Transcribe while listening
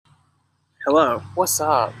Hello. What's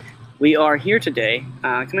up? We are here today,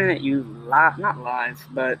 coming at you live, not live,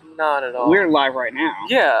 but Not at all. we're live right now.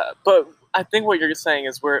 Yeah, but I think what you're saying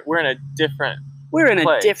is we're in a different We're in a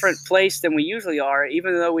place. different place than we usually are,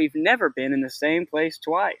 even though we've never been in the same place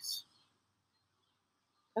twice.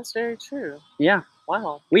 That's very true. Yeah.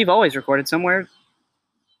 Wow. We've always recorded somewhere.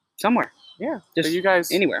 Yeah. Just but you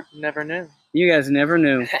guys anywhere. never knew. You guys never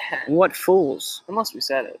knew. What fools. Unless we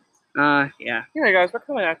said it. Yeah. Anyway, guys, we're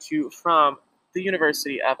coming at you from the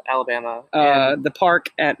University of Alabama. The park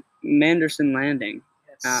at Manderson Landing.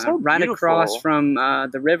 So right beautiful. across from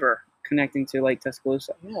the river connecting to Lake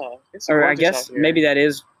Tuscaloosa. Yeah. It's Or I gorgeous guess out here.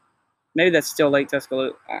 maybe that's still Lake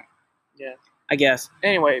Tuscaloosa. Yeah. I guess.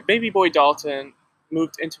 Anyway, baby boy Dalton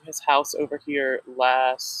moved into his house over here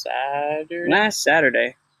last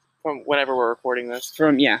Saturday. From whenever we're recording this.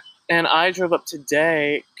 And I drove up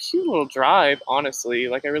today. Cute little drive, honestly.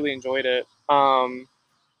 Like, I really enjoyed it.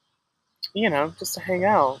 Just to hang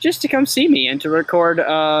out. Just to come see me and to record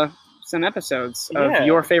some episodes of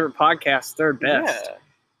your favorite podcast, Third Best.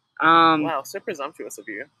 Yeah. Wow, so presumptuous of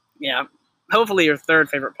you. Yeah. Hopefully your third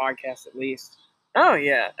favorite podcast, at least. Oh,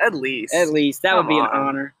 yeah. At least. That would be an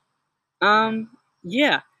honor.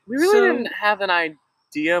 Yeah. We really didn't have an idea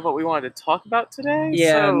of what we wanted to talk about today.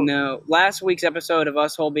 Yeah, no. Last week's episode of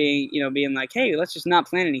us being like, hey, let's just not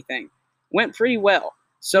plan anything, went pretty well.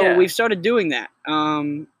 So we've started doing that.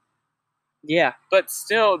 Yeah. But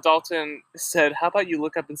still, Dalton said, how about you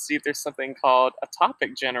look up and see if there's something called a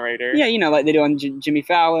topic generator? Yeah, like they do on Jimmy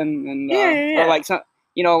Fallon and or like some,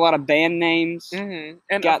 a lot of band names and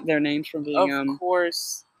got their names from being of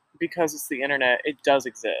course, because it's the internet, it does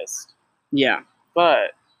exist. Yeah.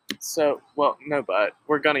 But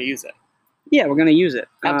we're gonna use it. Yeah, we're gonna use it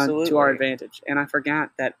absolutely to our advantage. And I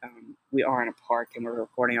forgot that we are in a park and we're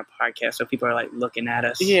recording a podcast, so people are like looking at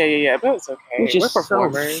us. Yeah, but it's okay. Which is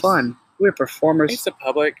performers. So fun. We're performers. It's the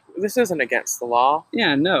public. This isn't against the law.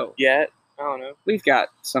 Yeah, no. Yet. I don't know. We've got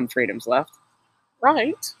some freedoms left.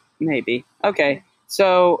 Right. Maybe. Okay.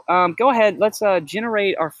 So go ahead. Let's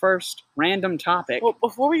generate our first random topic. Well,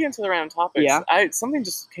 before we get into the random topics, something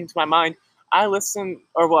just came to my mind. I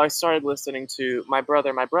started listening to My Brother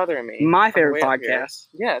and Me. My favorite podcast.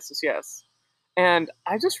 Yes. And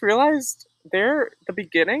I just realized the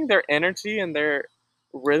beginning, their energy and their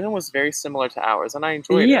rhythm was very similar to ours, and I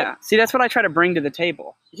enjoyed it. Yeah. See, that's what I try to bring to the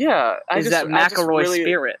table. Yeah. That McElroy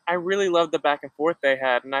spirit. I really loved the back and forth they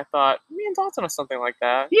had, and I thought, me and Dalton have something like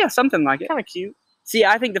that. Yeah, something like it. Kind of cute. See,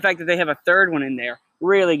 I think the fact that they have a third one in there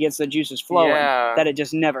really gets the juices flowing, that it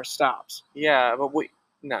just never stops. Yeah, but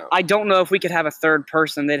no. I don't know if we could have a third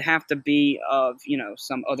person. They'd have to be of,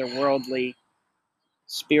 some otherworldly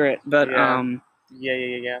spirit. But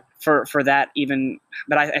yeah. For that even,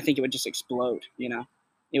 but I think it would just explode.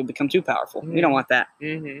 It would become too powerful. We don't want that.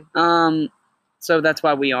 Mm-hmm. So that's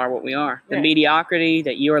why we are what we are. The mediocrity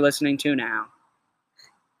that you are listening to now.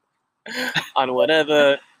 On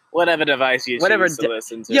whatever device you choose to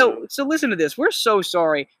listen to. Yo, so listen to this. We're so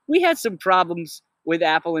sorry. We had some problems with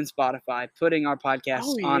Apple and Spotify putting our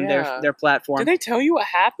podcasts on their platform. Did they tell you what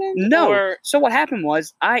happened? No. So what happened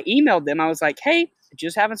was I emailed them. I was like, hey,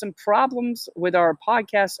 just having some problems with our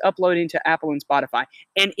podcast uploading to Apple and Spotify.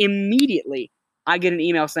 And immediately I get an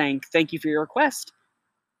email saying, thank you for your request.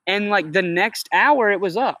 And like the next hour it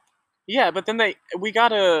was up. Yeah, but then we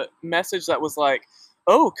got a message that was like,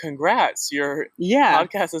 oh, congrats, your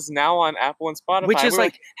podcast is now on Apple and Spotify. Which is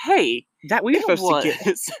like, hey, that we were supposed to get.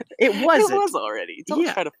 It wasn't. It was already. Don't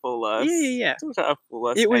try to fool us. Yeah. Don't try to fool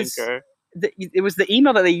us, Anchor. It was the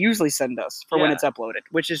email that they usually send us for when it's uploaded,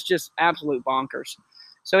 which is just absolute bonkers.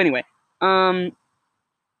 So anyway, how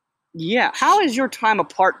has your time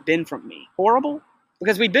apart been from me? Horrible?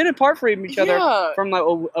 Because we've been apart from each other from like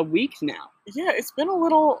a week now. Yeah, it's been a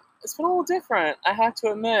little different, I have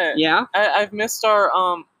to admit. Yeah? I've missed our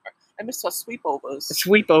sleepovers.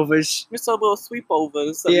 Missed our little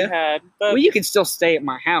sleepovers that we had. But well, you can still stay at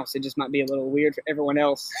my house. It just might be a little weird for everyone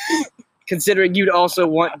else, considering you'd also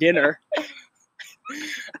want dinner.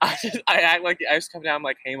 I act like I just come down. I'm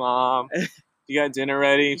like, hey, Mom, you got dinner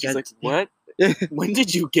ready? And she's like, what? When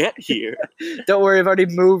did you get here? Don't worry, I've already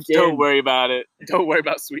moved in. Don't worry about it. Don't worry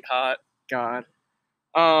about sweetheart. God.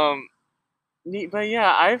 But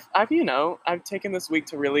yeah, I've taken this week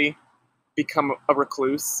to really become a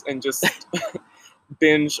recluse and just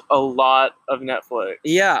binge a lot of Netflix.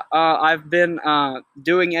 Yeah, I've been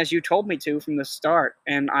doing as you told me to from the start,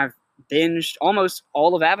 and I've binged almost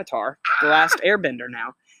all of Avatar, The Last Airbender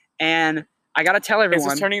now. And I gotta tell everyone...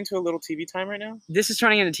 Is this turning into a little TV time right now? This is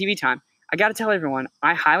turning into TV time. I gotta tell everyone,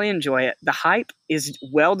 I highly enjoy it. The hype is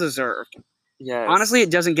well-deserved. Yes. Honestly, it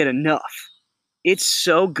doesn't get enough. It's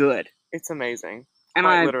so good. It's amazing. And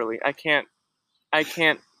literally, I can't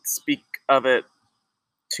speak of it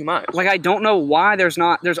too much. Like, I don't know why there's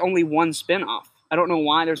only one spinoff. I don't know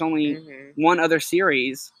why there's only one other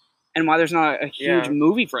series, and why there's not a huge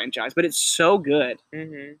movie franchise. But it's so good.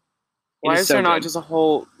 Why is there not just a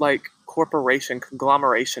whole like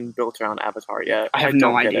conglomeration built around Avatar yet? I have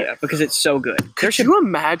no idea because it's so good. Could you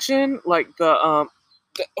imagine like the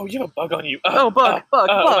oh, you have a bug on you. Bug.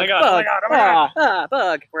 Oh my god.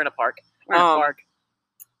 Bug. We're in a park.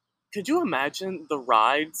 Could you imagine the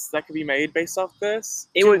rides that could be made based off this?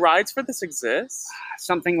 Do rides for this exist?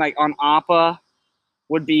 Something like on Appa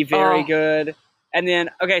would be very good. And then,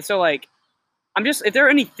 okay, so like, if there are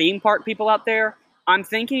any theme park people out there, I'm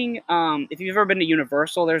thinking, if you've ever been to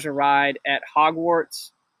Universal, there's a ride at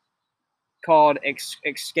Hogwarts called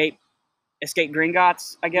Escape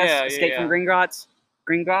Gringotts, I guess. Escape from Gringotts.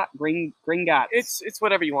 Gringotts. It's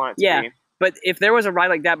whatever you want it to be. But if there was a ride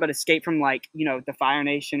like that, but Escape from like, the Fire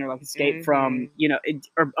Nation, or like Escape from,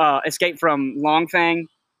 Escape from Longfang,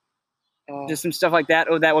 just some stuff like that.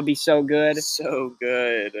 Oh, that would be so good. So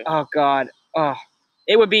good. Oh God. Oh,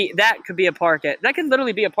 that could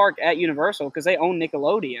literally be a park at Universal because they own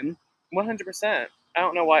Nickelodeon. 100%. I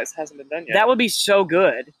don't know why it hasn't been done yet. That would be so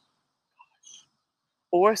good.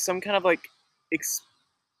 Or some kind of like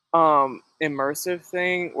immersive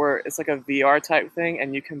thing where it's like a VR type thing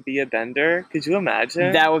and you can be a bender. Could you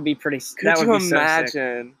imagine? That would be pretty. Could you imagine?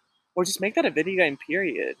 So sick. Or just make that a video game.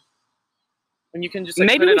 Period. And you can just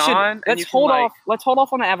maybe put we should. on. Let's hold off. Let's hold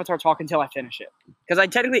off on the Avatar talk until I finish it because I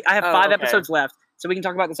have 5 episodes left, so we can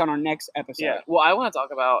talk about this on our next episode. Yeah. Well, I want to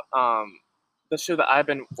talk about the show that I've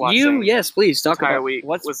been watching. Yes, please talk about week.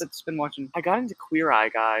 What's been watching. I got into Queer Eye,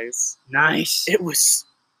 guys. Nice. It was.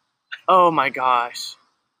 Oh my gosh.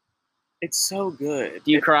 It's so good.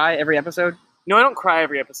 Do you cry every episode? No, I don't cry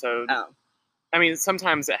every episode. Oh. I mean,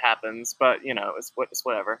 sometimes it happens, but it's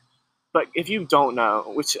whatever. But if you don't know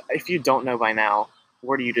by now,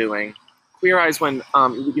 what are you doing? Queer Eye is when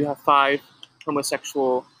you have 5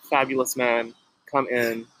 homosexual fabulous men come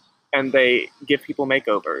in and they give people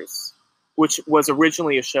makeovers, which was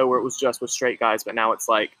originally a show where it was just with straight guys, but now it's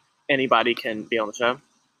like anybody can be on the show.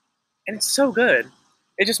 And it's so good.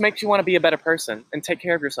 It just makes you want to be a better person and take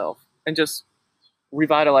care of yourself and just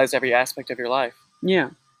revitalize every aspect of your life. Yeah.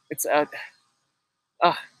 It's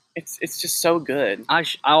just so good. I'll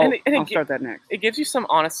start that next. It gives you some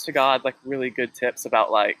honest to God, like really good tips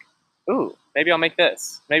about like, ooh, maybe I'll make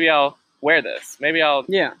this. Maybe I'll wear this. Maybe I'll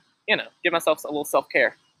give myself a little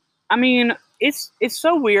self-care. I mean, it's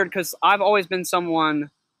so weird because I've always been someone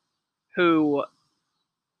who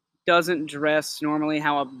doesn't dress normally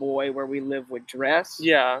how a boy where we live would dress.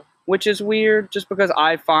 Yeah. Which is weird just because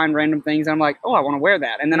I find random things and I'm like, oh, I want to wear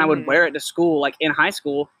that. And then I would wear it to school, like in high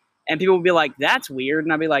school, and people would be like, that's weird.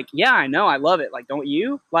 And I'd be like, yeah, I know, I love it. Like, don't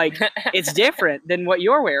you? Like, it's different than what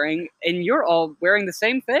you're wearing, and you're all wearing the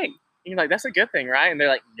same thing. And you're like, that's a good thing, right? And they're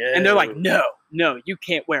like, no. And they're like, no, you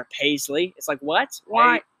can't wear paisley. It's like, what?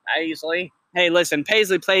 Why? Paisley. Hey, listen,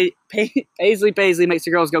 Paisley makes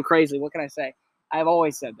the girls go crazy. What can I say? I've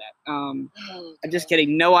always said that. I'm just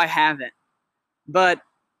kidding. No, I haven't. But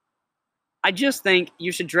I just think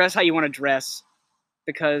you should dress how you want to dress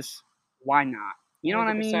because why not? You know 100%.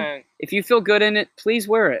 What I mean? If you feel good in it, please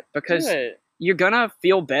wear it because you're going to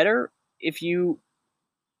feel better if you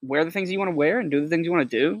wear the things you want to wear and do the things you want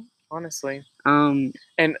to do. Honestly.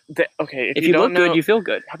 If you look good, you feel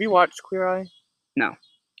good. Have you watched Queer Eye? No.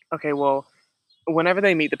 Okay, well, whenever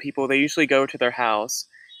they meet the people, they usually go to their house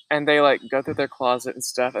and they like go through their closet and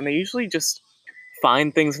stuff, and they usually just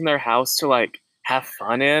find things in their house to like have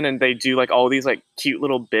fun in, and they do like all these like cute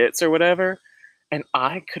little bits or whatever. And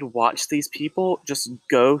I could watch these people just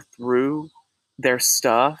go through their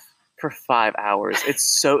stuff for 5 hours. It's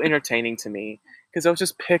so entertaining to me because they'll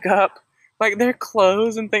just pick up like their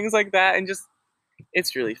clothes and things like that, and just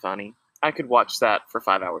it's really funny. I could watch that for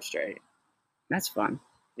 5 hours straight. That's fun.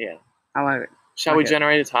 Yeah, I like it. Shall we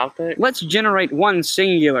generate a topic? Let's generate one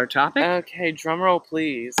singular topic. Okay, drum roll,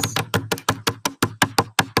 please.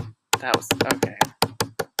 That was okay.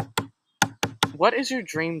 What is your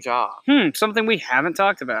dream job? Something we haven't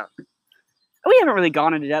talked about. We haven't really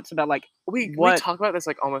gone into depths about like we talk about this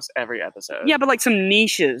like almost every episode. Yeah, but like some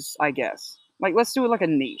niches, I guess. Like let's do it like a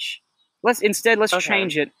niche. Let's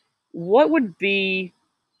change it. What would be?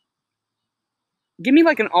 Give me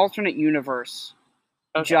like an alternate universe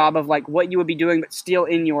job of like what you would be doing, but still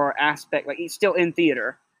in your aspect, like still in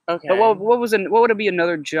theater. Okay. But what would it be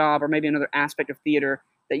another job or maybe another aspect of theater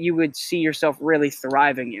that you would see yourself really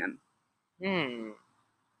thriving in?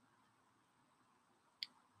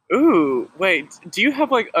 Ooh, wait. Do you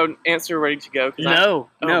have like an answer ready to go? No.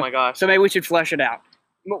 Oh my gosh. So maybe we should flesh it out.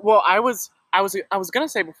 Well, I was gonna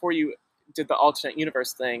say before you did the alternate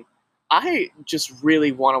universe thing, I just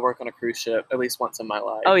really want to work on a cruise ship at least once in my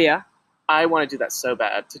life. Oh yeah. I want to do that so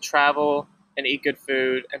bad, to travel and eat good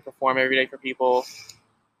food and perform every day for people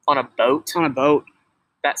on a boat. On a boat.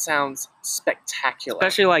 That sounds spectacular.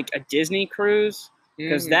 Especially like a Disney cruise,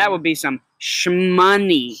 because that would be some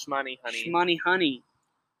shmoney. Shmoney honey.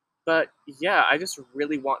 But yeah, I just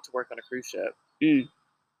really want to work on a cruise ship.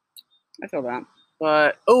 I feel that.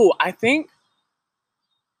 But I think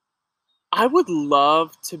I would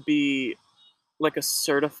love to be like a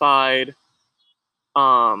certified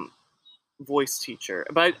voice teacher.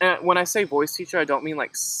 But when I say voice teacher, I don't mean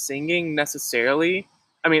like singing necessarily.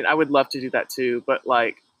 I mean, I would love to do that too, but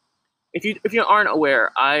like if you aren't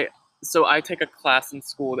aware, I take a class in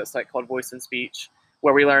school that's like called Voice and Speech,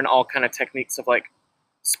 where we learn all kind of techniques of like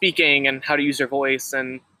speaking and how to use your voice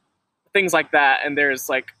and things like that. And there's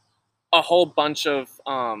like a whole bunch of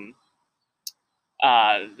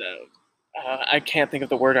I can't think of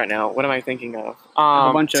the word right now. What am I thinking of?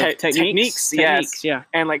 A bunch of techniques. Yes, yeah,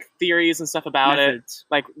 and like theories and stuff about methods.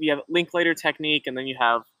 it. Like you have Linklater technique, and then you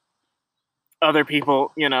have other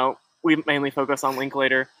people. You know, we mainly focus on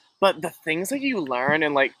Linklater, but the things that you learn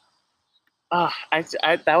and like,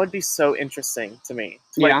 that would be so interesting to me.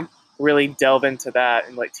 To, like, really delve into that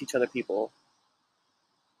and like teach other people.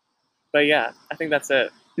 But yeah, I think that's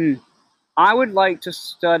it. I would like to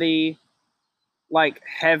study like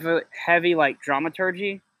heavy like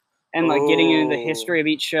dramaturgy and like getting into the history of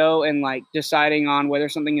each show and like deciding on whether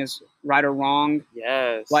something is right or wrong.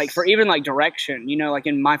 Yes. Like for even like direction, you know, like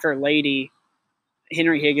in My Fair Lady,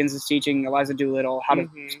 Henry Higgins is teaching Eliza Doolittle how to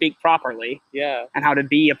speak properly. Yeah. And how to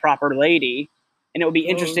be a proper lady. And it would be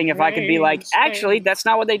interesting if I could be like, actually, that's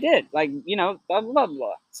not what they did. Like, you know, blah, blah,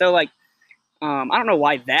 blah. So like, I don't know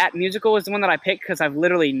why that musical is the one that I picked, because I've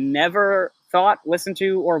literally never listened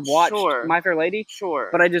to, or watched My Fair Lady. Sure.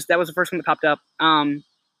 But that was the first one that popped up.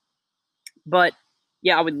 But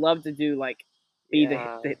yeah, I would love to do like be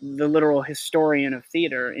the literal historian of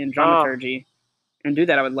theater in dramaturgy and do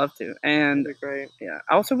that. I would love to. And that'd be great. Yeah,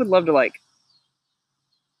 I also would love to like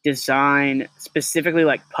design specifically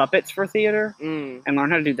like puppets for theater and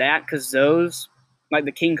learn how to do that, because those, like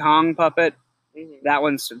the King Kong puppet, that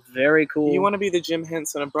one's very cool. You want to be the Jim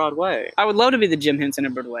Henson of Broadway? I would love to be the Jim Henson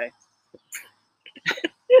of Broadway.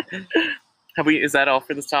 Is that all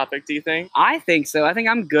for this topic, do you think? I think so. I think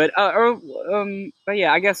I'm good. But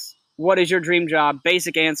yeah, I guess, what is your dream job?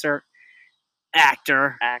 Basic answer: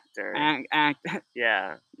 actor.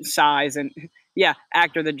 Yeah. Size and yeah,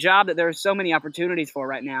 actor. The job that there are so many opportunities for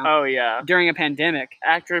right now. Oh yeah. During a pandemic.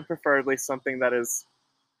 Actor, preferably something that is,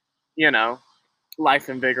 you know, life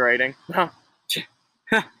invigorating.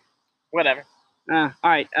 Whatever. All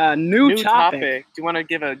right. New topic. Do you want to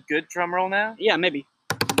give a good drum roll now? Yeah, maybe.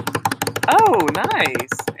 Oh, nice.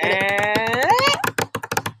 And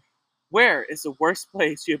where is the worst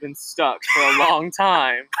place you've been stuck for a long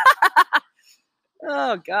time?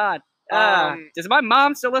 Oh God. Does my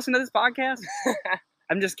mom still listen to this podcast?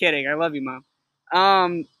 I'm just kidding. I love you,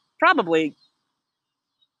 Mom. Probably.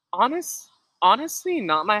 Honestly,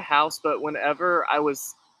 not my house, but whenever I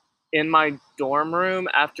was in my dorm room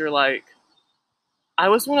after, like, I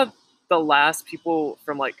was one of the last people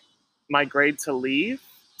from, like, my grade to leave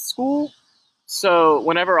school. So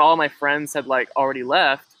whenever all my friends had, like, already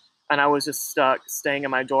left, and I was just stuck staying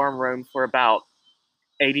in my dorm room for about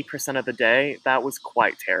 80% of the day, that was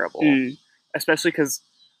quite terrible. Especially because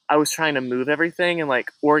I was trying to move everything and,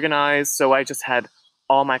 like, organize, so I just had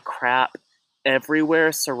all my crap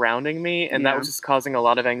everywhere surrounding me, and that was just causing a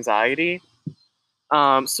lot of anxiety.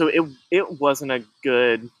 So it wasn't a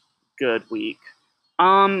good week.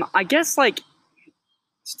 I guess like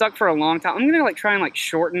stuck for a long time. I'm gonna like try and like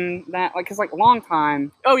shorten that, like, cause like a long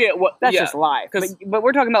time. Oh yeah, that's just life. But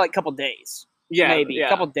we're talking about like a couple days. Yeah, maybe a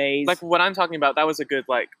couple days. Like what I'm talking about, that was a good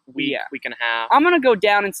like week and a half. I'm gonna go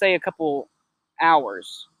down and say a couple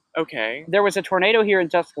hours. Okay. There was a tornado here in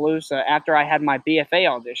Tuscaloosa after I had my BFA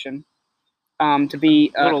audition. To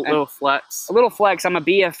be little flex. A little flex. I'm a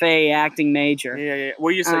BFA acting major. Yeah.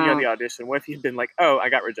 Well, you said you had the audition. What if you'd been like, oh, I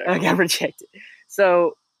got rejected?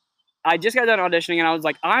 So I just got done auditioning, and I was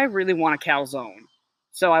like, I really want a calzone.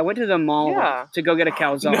 So I went to the mall to go get a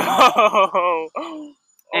calzone. No.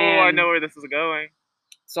 I know where this is going.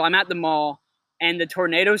 So I'm at the mall, and the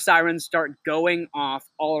tornado sirens start going off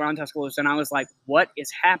all around Tuscaloosa, and I was like, what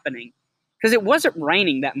is happening? Because it wasn't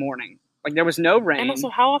raining that morning. Like, there was no rain. And also,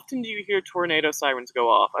 how often do you hear tornado sirens go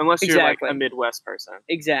off? Unless you're, like, a Midwest person.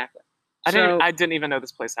 Exactly. I didn't even know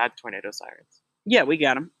this place had tornado sirens. Yeah, we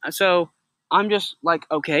got them. So I'm just like,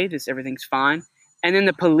 okay, everything's fine. And then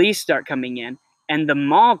the police start coming in, and the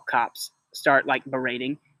mall cops start like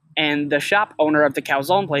berating. And the shop owner of the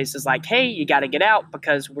calzone place is like, hey, you got to get out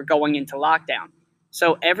because we're going into lockdown.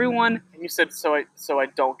 So everyone. And you said so I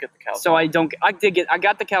don't get the calzone. So I don't. I did get. I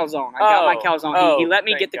got the calzone. I got my calzone. He let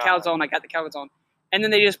me get the calzone. I got the calzone. And then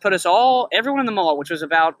they just put us everyone in the mall, which was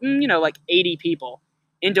about like 80 people,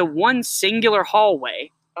 into one singular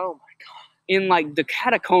hallway. Oh my god. In like the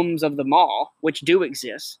catacombs of the mall, which do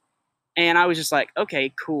exist. And I was just like,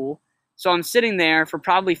 okay, cool. So I'm sitting there for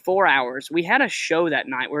probably 4 hours. We had a show that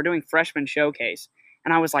night. We were doing freshman showcase.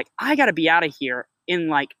 And I was like, I got to be out of here in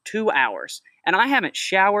like 2 hours. And I haven't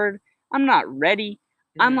showered. I'm not ready.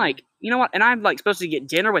 I'm like, you know what? And I'm like supposed to get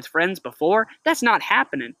dinner with friends before. That's not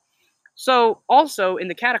happening. So also in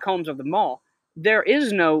the catacombs of the mall, there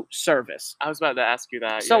is no service. I was about to ask you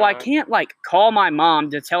that. So I can't like call my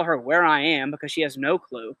mom to tell her where I am because she has no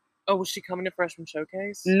clue. Oh, was she coming to freshman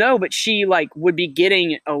showcase? No, but she like would be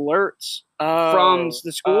getting alerts from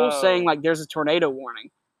the school saying like there's a tornado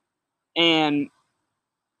warning. And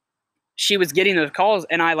she was getting those calls,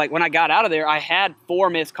 and I like when I got out of there, I had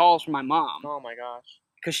 4 missed calls from my mom. Oh my gosh.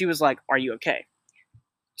 Because she was like, "Are you okay?"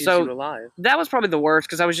 Is you alive? That was probably the worst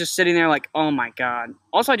because I was just sitting there like, "Oh my god."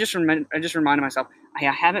 Also, I just reminded myself I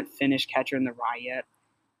haven't finished Catcher in the Rye yet.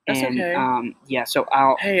 That's okay. Yeah. So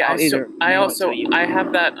I'll. Hey, I'll I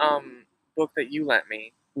have that book that you lent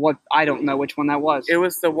me. What? I don't know which one that was. It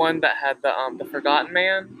was the one that had the Forgotten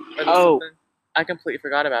Man. Or something. I completely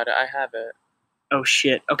forgot about it. I have it. Oh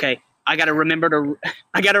shit. Okay. I gotta remember to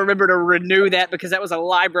renew that because that was a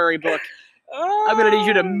library book. I'm gonna need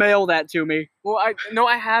you to mail that to me. Well, I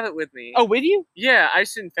have it with me. Oh, with you? Yeah, I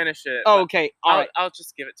just didn't finish it. Oh, okay. I'll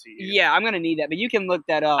just give it to you. Yeah, I'm gonna need that, but you can look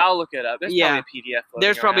that up. I'll look it up. There's probably a PDF.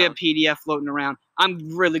 There's a PDF floating around.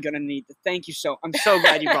 I'm really gonna need that. Thank you I'm so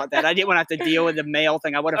glad you brought that. I didn't want to have to deal with the mail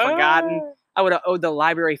thing. I would have forgotten. I would have owed the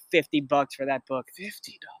library $50 for that book. $50?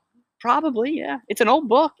 Probably, yeah. It's an old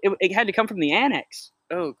book. It had to come from the annex.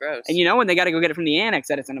 Oh, gross. And when they got to go get it from the annex,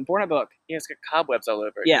 that it's an important book. Yeah, it's got cobwebs all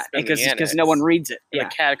over it. Yeah, because no one reads it. The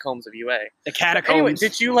catacombs of UA. The catacombs. Anyway,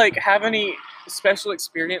 did you have any special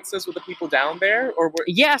experiences with the people down there, or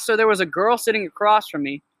Yeah, so there was a girl sitting across from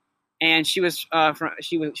me, and she was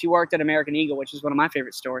she worked at American Eagle, which is one of my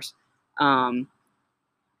favorite stores. And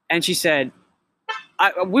she said,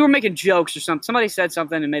 we were making jokes or something. Somebody said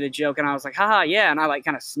something and made a joke, and I was like, haha, yeah, and I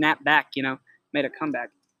kind of snapped back, made a comeback,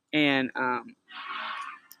 and and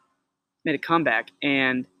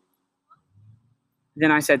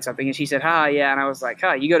then I said something, and she said, "Hi, yeah," and I was like,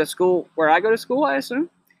 "Hi, you go to school where I go to school, I assume?"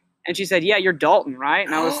 And she said, "Yeah, you're Dalton, right?"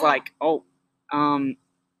 And I was like, "Oh,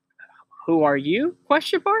 who are you?" ?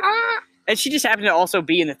 And she just happened to also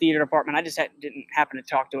be in the theater department. I just didn't happen to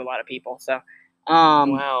talk to a lot of people, so.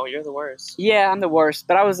 Wow, you're the worst. Yeah, I'm the worst.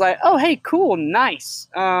 But I was like, "Oh, hey, cool, nice,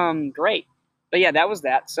 great." But yeah, that was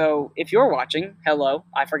that. So if you're watching, hello,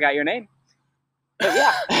 I forgot your name. But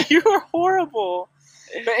yeah, you were horrible.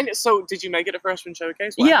 So, did you make it a freshman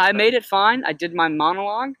showcase? Yeah, I made it fine. I did my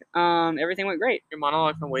monologue. Everything went great. Your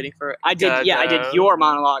monologue from Waiting for I did. Godot. Yeah, I did your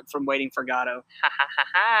monologue from Waiting for Godot. Ha ha ha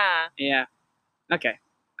ha. Yeah. Okay,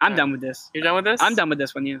 I'm done with this. You're done with this? I'm done with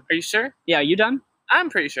this one. Yeah. Are you sure? Yeah. Are you done?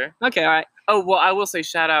 I'm pretty sure. Okay. All right. Oh well, I will say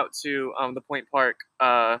shout out to the Point Park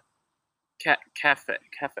cafe.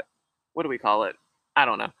 What do we call it? I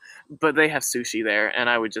don't know, but they have sushi there, and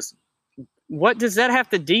I would just. What does that have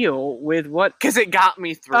to deal with what? Because it got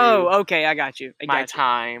me through. Oh, okay, I got you. My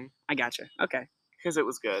time. I got you. Okay. Because it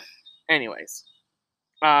was good. Anyways,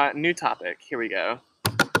 new topic. Here we go.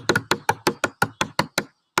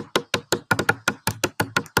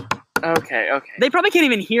 Okay. They probably can't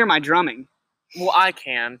even hear my drumming. Well, I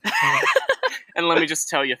can. And let me just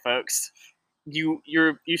tell you, folks, you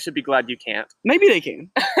should be glad you can't. Maybe they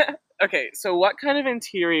can. Okay, so what kind of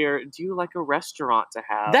interior do you like a restaurant to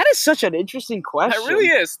have? That is such an interesting question. That really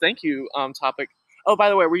is. Thank you, topic. Oh, by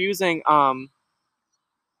the way, we're using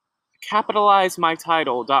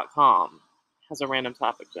capitalizemytitle.com. Has a random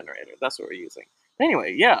topic generator. That's what we're using.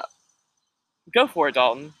 Anyway, yeah. Go for it,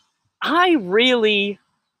 Dalton. I really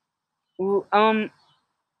And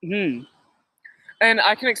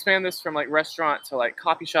I can expand this from restaurant to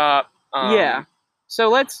coffee shop. Yeah.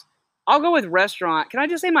 So I'll go with restaurant. Can I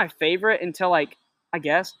just say my favorite until I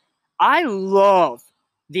guess? I love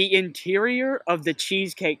the interior of the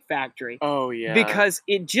Cheesecake Factory. Oh, yeah. Because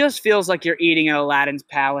it just feels like you're eating at Aladdin's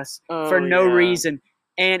palace for no reason.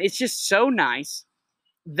 And it's just so nice.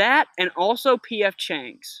 That and also P.F.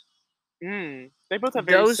 Chang's. They both have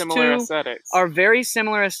very similar aesthetics. Are very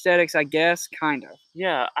similar aesthetics, I guess, kind of.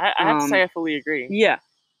 Yeah, I have to say I fully agree. Yeah.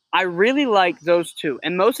 I really like those two.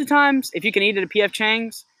 And most of the times, if you can eat at a P.F.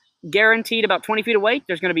 Chang's, guaranteed about 20 feet away,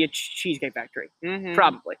 there's going to be a Cheesecake Factory. Mm-hmm.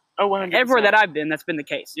 Probably. Oh, 100%. Everywhere that I've been, that's been the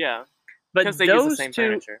case. Yeah. But because they use the same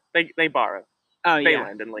furniture. They borrow. Oh, they yeah.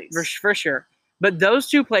 lend and lease. For sure. But those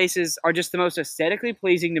two places are just the most aesthetically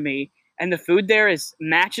pleasing to me. And the food there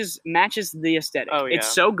matches the aesthetic. Oh, yeah.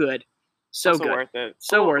 It's so good. So also good. Worth it.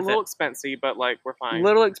 So worth it. A little expensive, but like we're fine. A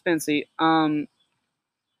little expensive.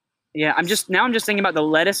 Yeah, I'm just thinking about the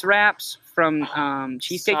lettuce wraps from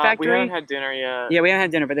Cheesecake Factory. We haven't had dinner yet. Yeah, we haven't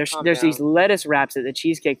had dinner, but there's these lettuce wraps at the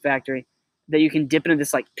Cheesecake Factory that you can dip into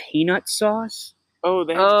this like peanut sauce.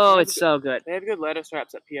 Oh, it's so good. They have good lettuce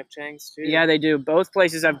wraps at P.F. Chang's too. Yeah, they do. Both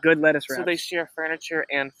places have good lettuce wraps. So they share furniture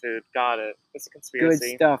and food. Got it. It's a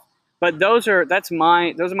conspiracy. Good stuff. But those are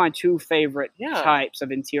my two favorite types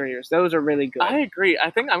of interiors. Those are really good. I agree.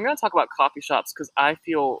 I think I'm going to talk about coffee shops because I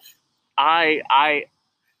feel I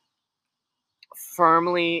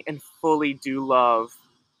firmly and fully do love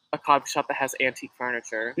a coffee shop that has antique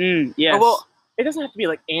furniture. Yes. Well, it doesn't have to be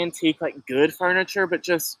like antique, like good furniture, but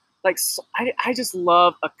just like I just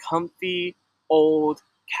love a comfy old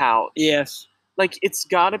couch. Yes. Like it's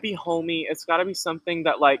got to be homey. It's got to be something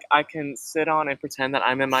that like I can sit on and pretend that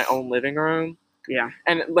I'm in my own living room. Yeah.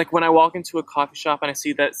 And like when I walk into a coffee shop and I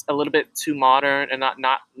see that it's a little bit too modern and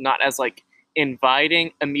not as like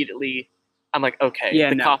inviting, immediately I'm like,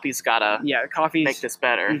 okay, coffee's gotta make this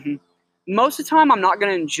better. Mm-hmm. Most of the time, I'm not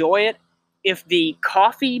going to enjoy it if the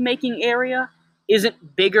coffee making area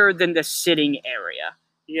isn't bigger than the sitting area.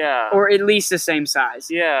 Yeah. Or at least the same size.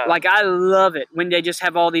 Yeah. Like, I love it when they just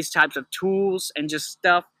have all these types of tools and just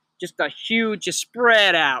stuff, just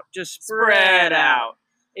spread out. Just spread out.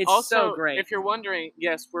 It's also, so great. If you're wondering,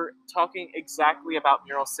 yes, we're talking exactly about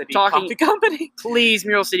Mural City Coffee Company. Please,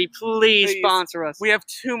 Mural City, please sponsor us. We have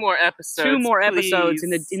 2 more episodes. 2 more episodes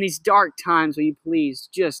in these dark times. Will you please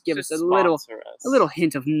just give us a little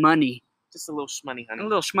hint of money? Just a little shmoney, honey. A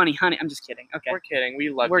little shmoney, honey. I'm just kidding. Okay. We're kidding. We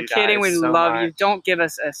love you guys. We're kidding. We love you. Don't give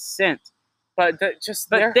us a cent. But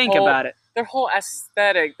think about it. Their whole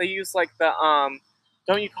aesthetic. They use like the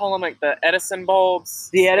don't you call them like the Edison bulbs?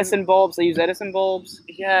 The Edison bulbs. They use Edison bulbs.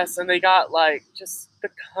 Yes, and they got like just the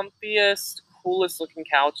comfiest, coolest looking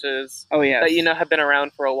couches. Oh yeah. That have been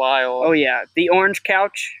around for a while. Oh yeah. The orange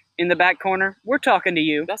couch in the back corner. We're talking to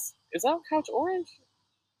you. Is that couch orange?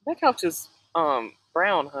 That couch is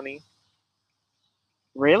brown, honey.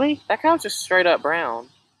 Really? That couch is straight up brown.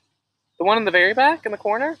 The one in the very back in the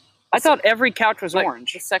corner? I thought every couch was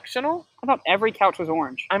orange. The sectional? I thought every couch was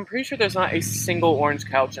orange. I'm pretty sure there's not a single orange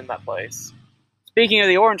couch in that place. Speaking of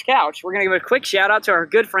the orange couch, we're going to give a quick shout out to our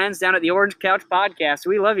good friends down at the Orange Couch Podcast.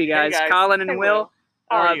 We love you guys. Hey guys. Colin and Will.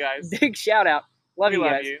 How are you guys? Big shout out. Love you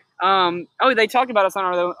guys. They talked about us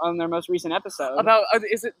on their most recent episode. About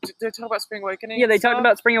did they talk about Spring Awakening? Yeah, they talked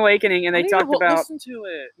about Spring Awakening and they talked about listen to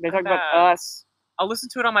it. They talked about us. I'll listen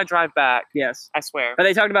to it on my drive back. Yes. I swear. But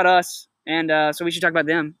they talked about us and so we should talk about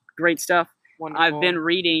them. Great stuff. Wonderful. I've been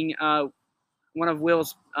reading one of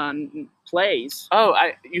Will's plays. Oh,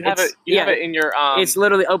 you have it in your It's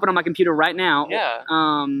literally open on my computer right now.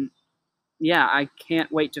 Yeah. Yeah, I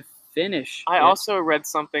can't wait to finish. I also read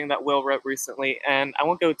something that Will wrote recently, and I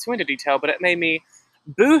won't go too into detail, but it made me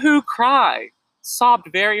boo-hoo cry.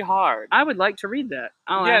 Sobbed very hard. I would like to read that.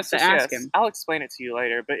 I'll have to ask him. I'll explain it to you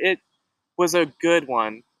later, but it was a good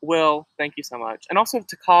one. Will, thank you so much. And also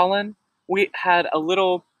to Colin, we had a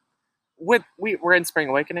little we're in Spring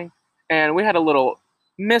Awakening, and we had a little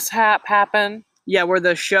mishap happen. Yeah, where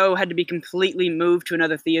the show had to be completely moved to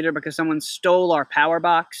another theater because someone stole our power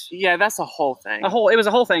box. Yeah, that's a whole thing. It was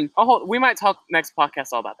a whole thing. We might talk next podcast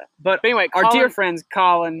all about that. But anyway, Colin, our dear friend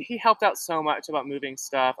Colin, he helped out so much about moving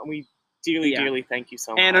stuff, and we dearly thank you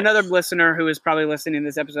so much. And another listener who is probably listening to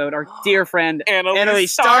this episode, our dear friend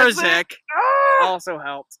Annalise Starzik, also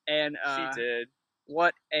helped. And she did.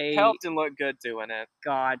 Helped and looked good doing it.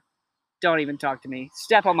 God, don't even talk to me.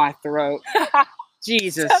 Step on my throat.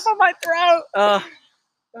 Jesus. Step on my throat.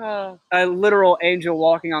 A literal angel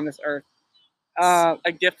walking on this earth.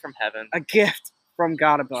 A gift from heaven. A gift from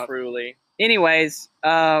God above. Truly. Anyways,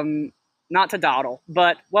 not to dawdle,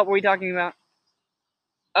 but what were we talking about?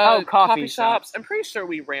 Coffee shops. I'm pretty sure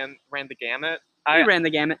we ran the gamut. We ran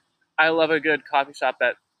the gamut. I love a good coffee shop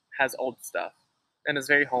that has old stuff and is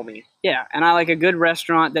very homey. Yeah, and I like a good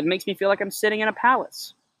restaurant that makes me feel like I'm sitting in a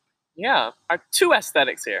palace. Yeah, our 2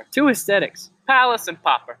 aesthetics here. 2 aesthetics. Palace and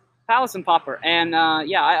Popper. And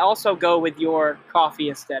I also go with your coffee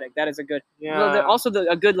aesthetic. That is a good. Yeah. Also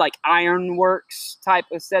a good like ironworks type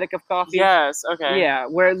aesthetic of coffee. Yes. Okay. Yeah,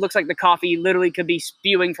 where it looks like the coffee literally could be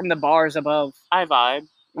spewing from the bars above. I vibe.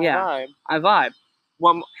 I vibe.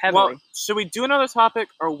 heavily. Well, should we do another topic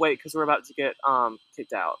or wait because we're about to get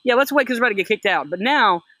kicked out? Yeah, let's wait because we're about to get kicked out. But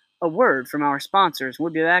now, a word from our sponsors.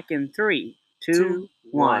 We'll be back in 3, 2,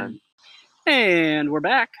 1. And we're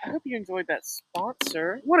back. I hope you enjoyed that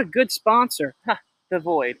sponsor. What a good sponsor. The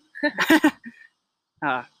Void.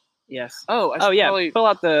 Yes. Oh, yeah. Pull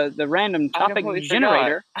out the random topic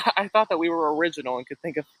generator. I thought that we were original and could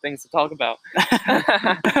think of things to talk about.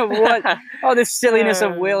 What? Oh, the silliness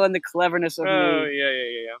of Will and the cleverness of me. Oh,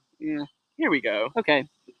 yeah. Here we go. Okay.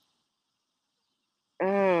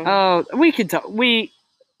 We can talk.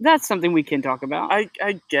 That's something we can talk about.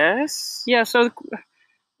 I guess. Yeah. So.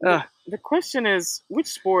 The question is, which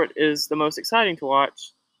sport is the most exciting to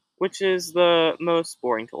watch? Which is the most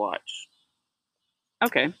boring to watch?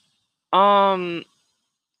 Okay. Both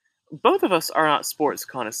of us are not sports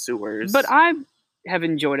connoisseurs, but I have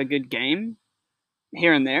enjoyed a good game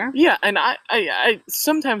here and there. Yeah, and I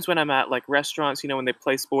sometimes when I'm at like restaurants, when they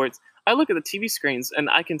play sports, I look at the TV screens and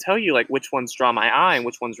I can tell you like which ones draw my eye and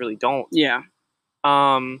which ones really don't. Yeah.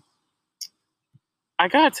 I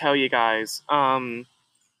gotta tell you guys,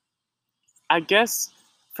 I guess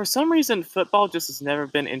for some reason football just has never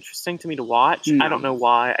been interesting to me to watch. No. I don't know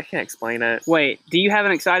why. I can't explain it. Wait, do you have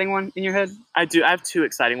an exciting one in your head? I do. I have 2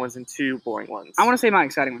 exciting ones and 2 boring ones. I want to say my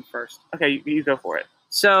exciting one first. Okay, you go for it.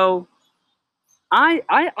 So, I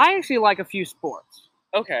actually like a few sports.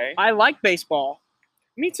 Okay. I like baseball.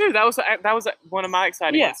 Me too. That was one of my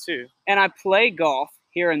exciting ones too. And I play golf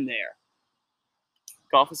here and there.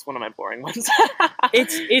 Golf is one of my boring ones.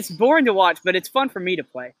 It's boring to watch, but it's fun for me to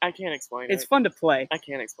play. I can't explain it. It's fun to play. I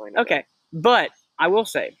can't explain it. Okay, but I will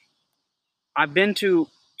say, I've been to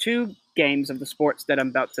 2 games of the sports that I'm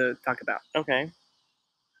about to talk about. Okay.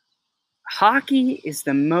 Hockey is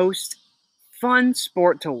the most fun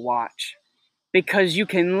sport to watch because you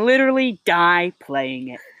can literally die playing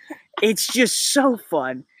it. It's just so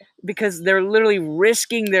fun because they're literally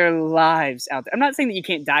risking their lives out there. I'm not saying that you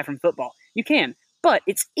can't die from football. You can. But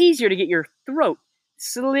it's easier to get your throat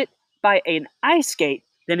slit by an ice skate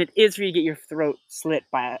than it is for you to get your throat slit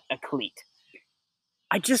by a cleat.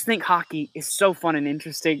 I just think hockey is so fun and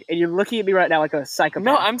interesting, and you're looking at me right now like a psychopath.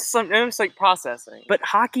 No, I'm just like processing. But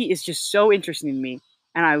hockey is just so interesting to me,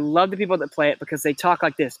 and I love the people that play it because they talk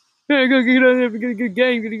like this. Hey, go get a good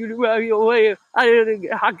game.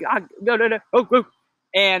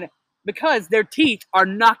 And because their teeth are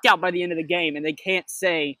knocked out by the end of the game, and they can't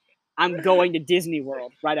say, I'm going to Disney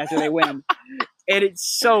World right after they win. And it's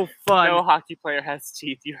so fun. No hockey player has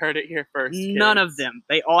teeth. You heard it here first. None of them.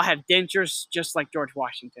 They all have dentures just like George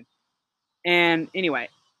Washington. And anyway,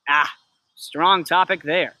 strong topic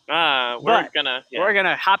there. We're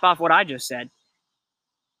gonna hop off what I just said.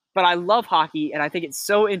 But I love hockey, and I think it's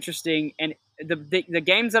so interesting. And the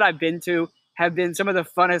games that I've been to have been some of the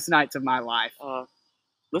funnest nights of my life.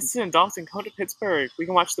 Listen, Dawson, come to Pittsburgh. We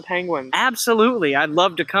can watch the Penguins. Absolutely. I'd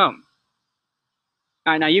love to come.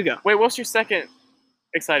 All right, now you go. Wait, what's your second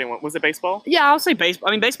exciting one? Was it baseball? Yeah, I'll say baseball.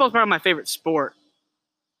 I mean, baseball is probably my favorite sport.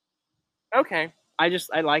 Okay. I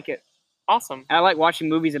like it. Awesome. And I like watching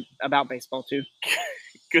movies about baseball, too.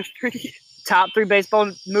 Good for you. Top 3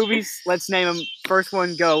 baseball movies. Let's name them. First one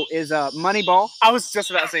is Moneyball. I was just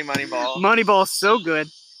about to say Moneyball. Moneyball's so good.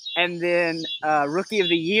 And then Rookie of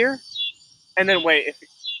the Year. And then, wait,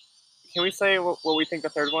 can we say what we think the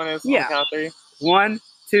third one is? Yeah. On the count of 3? 1,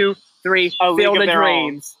 2, 3. Field of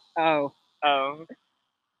Dreams. Oh.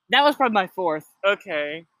 That was probably my 4th.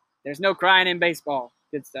 Okay. There's no crying in baseball.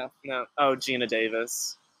 Good stuff. No. Oh, Gina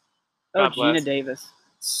Davis. God Gina Davis.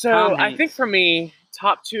 So I think for me,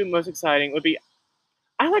 top 2 most exciting would be,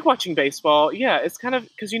 I like watching baseball. Yeah, it's kind of,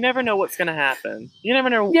 because you never know what's going to happen. You never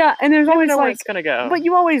know. Yeah, and there's always where it's going to go. But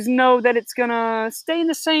you always know that it's going to stay in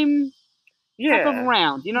the same type of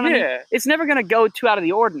round. You know what I mean? It's never going to go too out of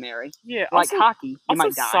the ordinary. Yeah. Like also, hockey, you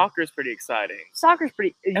might die. Soccer's pretty exciting. Soccer's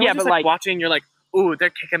pretty, but like watching, you're like, ooh,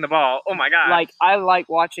 they're kicking the ball. Oh my god. Like, I like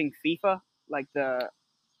watching FIFA. Like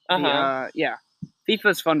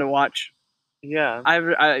FIFA's fun to watch. Yeah.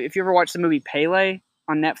 If you ever watched the movie Pele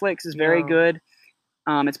on Netflix, it's very good.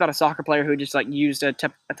 It's about a soccer player who just like used a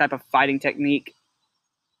type of fighting technique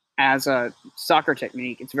as a soccer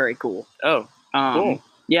technique. It's very cool. Oh, cool.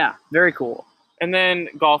 Yeah, very cool. And then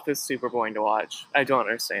golf is super boring to watch. I don't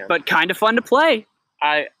understand. But kind of fun to play.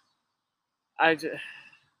 And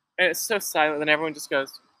it's so silent, and everyone just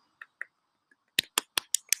goes,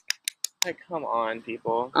 like, come on,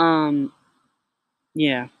 people.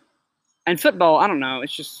 Yeah. And football, I don't know.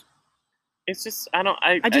 It's just I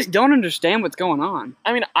just don't understand what's going on.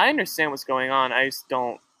 I mean, I understand what's going on. I just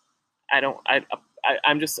don't.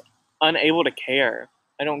 I'm just unable to care.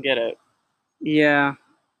 I don't get it. Yeah.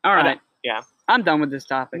 All right. Yeah. I'm done with this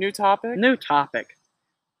topic. New topic? New topic.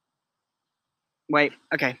 Wait,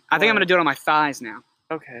 okay. I think I'm going to do it on my thighs now.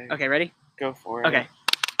 Okay. Okay, ready? Go for it. Okay.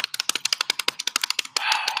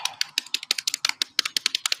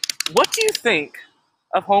 What do you think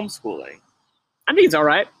of homeschooling? I think it's all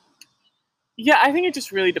right. Yeah, I think it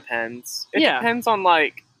just really depends. It depends on,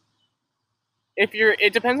 like,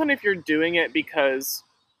 it depends on if you're doing it because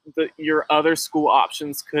your other school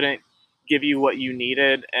options couldn't give you what you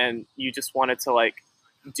needed and you just wanted to, like,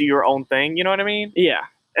 do your own thing, you know what I mean? Yeah.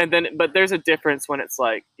 But there's a difference when it's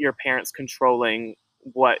like your parents controlling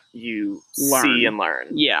what you see and learn.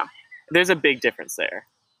 Yeah. There's a big difference there.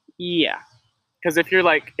 Yeah. Because if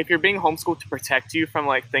you're being homeschooled to protect you from,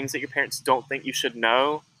 like, things that your parents don't think you should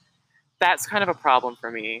know, that's kind of a problem for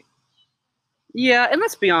me. Yeah, and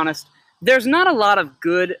let's be honest, there's not a lot of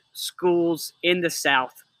good schools in the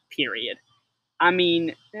South, period. I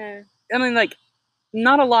mean, like,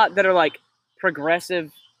 not a lot that are, like,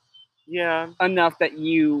 progressive enough that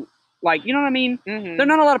you, like, you know what I mean? Mm-hmm. There are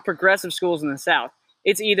not a lot of progressive schools in the South.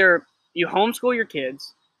 It's either you homeschool your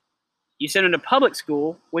kids, you send them to public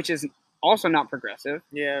school, which is also not progressive.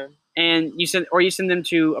 Yeah. And you send them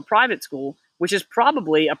to a private school, which is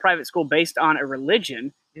probably a private school based on a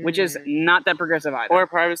religion, which is not that progressive either. Or a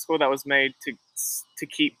private school that was made to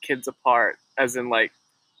keep kids apart, as in, like,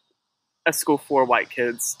 a school for white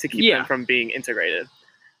kids to keep them from being integrated.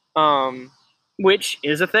 Which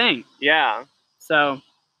is a thing. Yeah. So,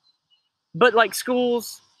 but, like,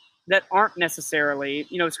 schools that aren't necessarily,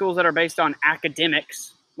 schools that are based on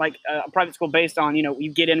academics, like a private school based on,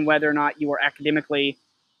 you get in whether or not you are academically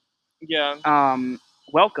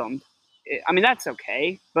welcomed. I mean, that's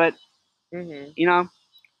okay, but,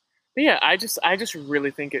 Yeah, I just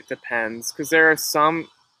really think it depends, because there are some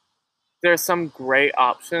great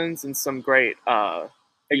options and some great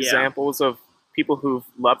examples of people who've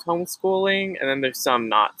loved homeschooling, and then there's some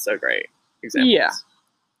not so great examples. Yeah.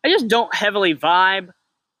 I just don't heavily vibe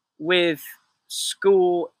with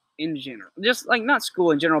school in general. Just, like, not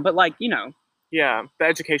school in general, but, like, Yeah, the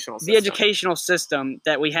educational system. The educational system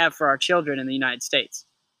that we have for our children in the United States.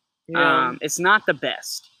 Yeah. It's not the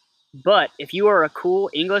best. But if you are a cool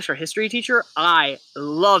English or history teacher, I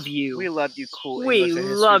love you. We love you, cool English and history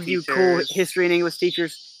teachers. We love you, cool teachers. History and English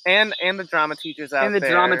teachers. And the drama teachers out there. And the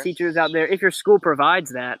drama teachers out there, if your school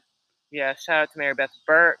provides that. Yeah, shout out to Mary Beth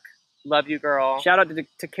Burke. Love you, girl. Shout out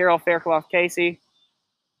to Carol Faircloth Casey.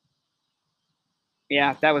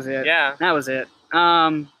 Yeah, that was it. Yeah. That was it.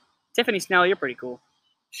 Tiffany Snell, you're pretty cool.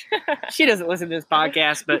 She doesn't listen to this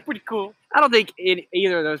podcast, but you're pretty cool. I don't think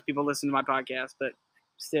either of those people listen to my podcast, but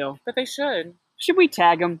still. But they should. Should we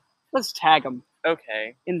tag them? Let's tag them.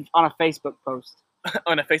 Okay. On a Facebook post.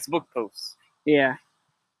 On a Facebook post. Yeah.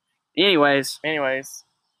 Anyways.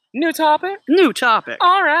 New topic? New topic.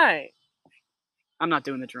 All right. I'm not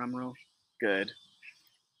doing the drum roll. Good.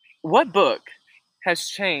 What book has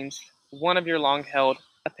changed one of your long-held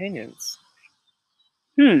opinions?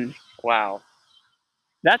 Wow.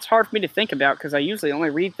 That's hard for me to think about because I usually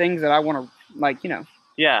only read things that I want to, like,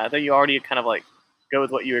 Yeah, that you already kind of, like, go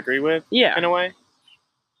with what you agree with. Yeah. In a way.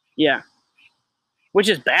 Yeah. Which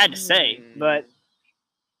is bad to say, but.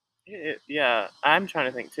 Yeah, I'm trying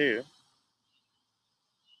to think too.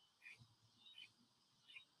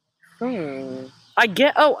 I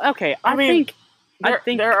get. Oh, okay. I think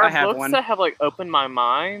there I have are books one that have, like, opened my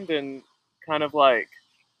mind and kind of, like,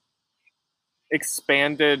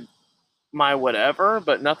 expanded my whatever,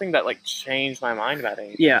 but nothing that, like, changed my mind about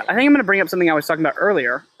anything. Yeah, I think I'm going to bring up something I was talking about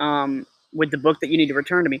earlier with the book that you need to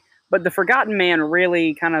return to me. But The Forgotten Man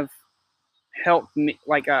really kind of helped me,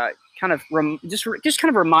 like, just kind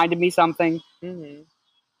of reminded me something. Mm-hmm.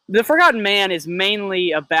 The Forgotten Man is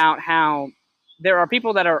mainly about how there are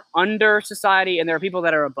people that are under society and there are people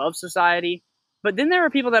that are above society, but then there are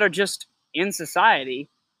people that are just in society,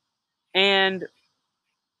 and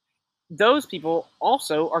those people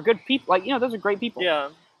also are good people. Like, those are great people. Yeah.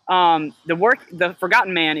 The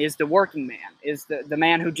Forgotten Man is the working man, is the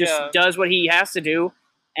man who just does what he has to do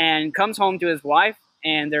and comes home to his wife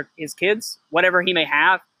and his kids, whatever he may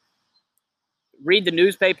have, read the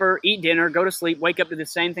newspaper, eat dinner, go to sleep, wake up to the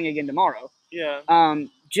same thing again tomorrow. Yeah.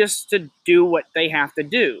 Just to do what they have to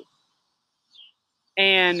do.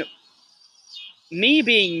 And me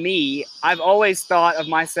being me, I've always thought of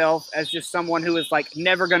myself as just someone who is, like,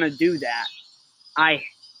 never going to do that. I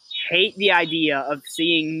hate the idea of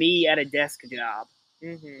seeing me at a desk job.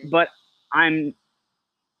 Mm-hmm. But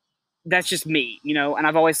that's just me, and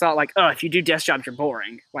I've always thought, like, if you do desk jobs, you're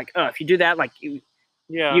boring. Like, if you do that, like,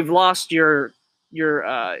 you've lost your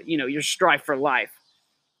strive for life.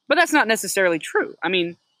 But that's not necessarily true. I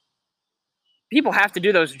mean, people have to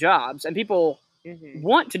do those jobs, and people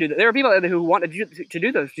want to do that. There are people out there who want to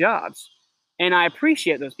do those jobs, and I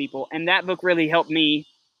appreciate those people. And that book really helped me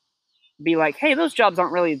be like, hey, those jobs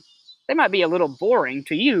aren't really, they might be a little boring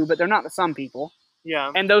to you, but they're not to some people.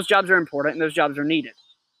 Yeah. And those jobs are important, and those jobs are needed.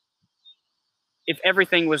 If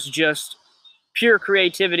everything was just pure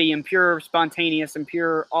creativity and pure spontaneous and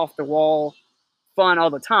pure off-the-wall fun all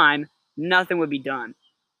the time, nothing would be done.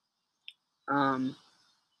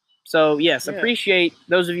 So, yes, appreciate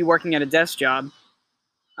those of you working at a desk job.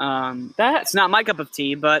 That's not my cup of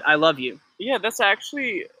tea, but I love you. Yeah, that's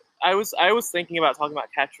actually, I was thinking about talking about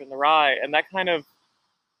Catcher in the Rye, and that kind of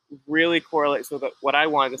really correlates with what I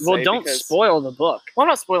wanted to say. Well, don't spoil the book. Well, I'm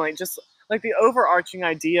not spoiling, just like the overarching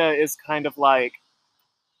idea is kind of like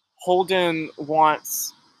Holden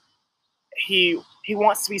wants, he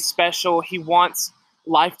wants to be special, he wants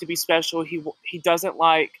life to be special, he doesn't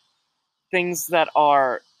like things that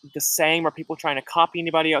are the same, or people trying to copy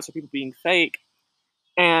anybody else, or people being fake.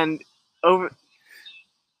 And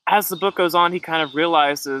as the book goes on, he kind of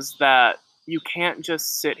realizes that you can't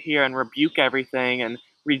just sit here and rebuke everything and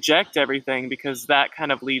reject everything, because that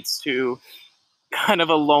kind of leads to kind of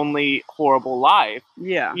a lonely, horrible life.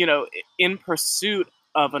 Yeah. You know, in pursuit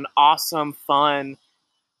of an awesome, fun,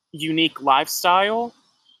 unique lifestyle,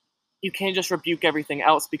 you can't just rebuke everything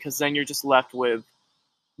else, because then you're just left with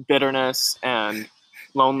bitterness and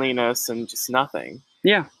loneliness and just nothing.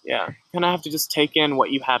 Yeah. Yeah. You kind of have to just take in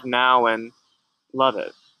what you have now and love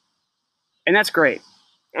it. And that's great.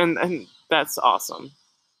 And that's awesome.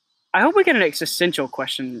 I hope we get an existential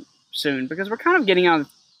question soon, because we're kind of getting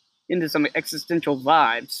into some existential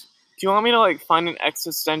vibes. Do you want me to like find an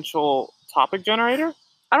existential topic generator?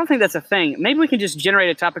 I don't think that's a thing. Maybe we can just generate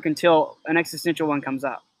a topic until an existential one comes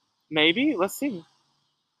up. Maybe. Let's see.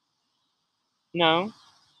 No.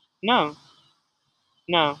 No.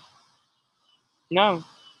 No. No.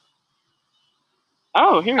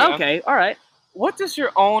 Oh, here we go. Okay, all right. What does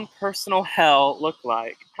your own personal hell look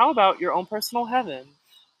like? How about your own personal heaven?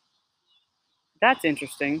 That's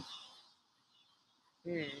interesting.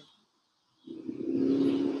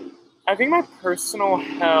 I think my personal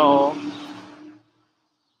hell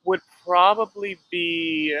would probably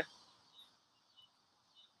be...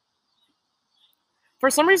 For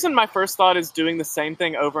some reason, my first thought is doing the same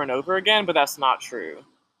thing over and over again, but that's not true.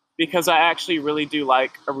 Because I actually really do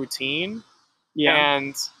like a routine. Yeah.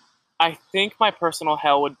 And I think my personal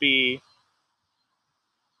hell would be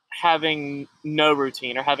having no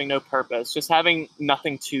routine or having no purpose, just having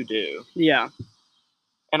nothing to do. Yeah.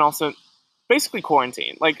 And also basically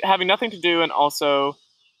quarantine, like having nothing to do and also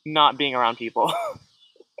not being around people.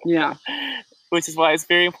 Yeah. Which is why it's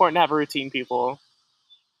very important to have a routine, people.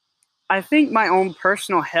 I think my own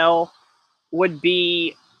personal hell would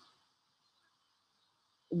be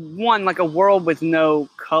one, like a world with no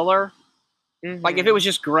color. Like if it was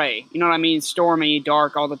just gray, you know what I mean? Stormy,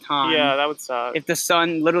 dark all the time. Yeah, that would suck. If the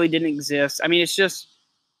sun literally didn't exist. I mean, it's just,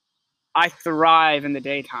 I thrive in the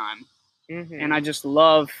daytime. And I just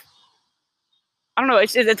love, I don't know,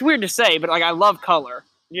 it's weird to say, but like I love color.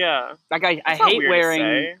 Yeah. Like I hate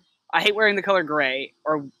wearing the color gray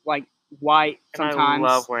or like white sometimes. And I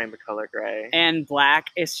love wearing the color gray. And black.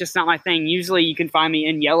 It's just not my thing. Usually you can find me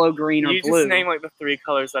in yellow, green, or blue. You just name like the 3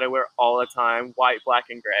 colors that I wear all the time: white, black,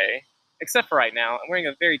 and gray. Except for right now. I'm wearing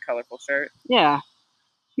a very colorful shirt. Yeah.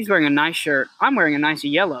 He's wearing a nice shirt. I'm wearing a nice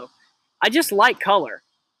yellow. I just like color.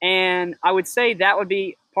 And I would say that would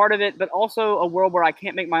be part of it, but also a world where I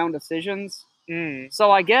can't make my own decisions.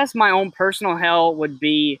 So I guess my own personal hell would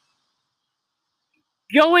be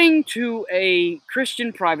going to a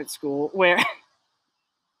Christian private school where...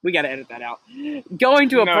 we got to edit that out. Going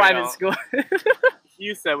to a private school...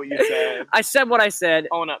 You said what you said. I said what I said.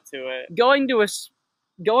 Own up to it. Going to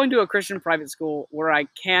a Christian private school where I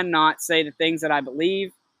cannot say the things that I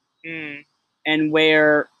believe, and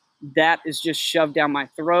where that is just shoved down my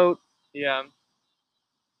throat. Yeah.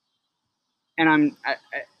 And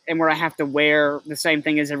and where I have to wear the same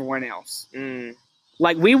thing as everyone else.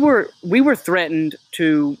 Like we were threatened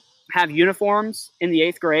to have uniforms in the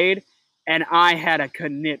 8th grade, and I had a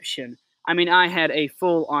conniption. I mean, I had a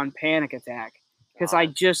full-on panic attack because I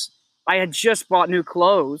had just bought new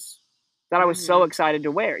clothes that I was so excited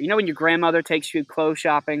to wear. You know when your grandmother takes you clothes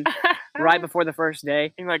shopping right before the first day?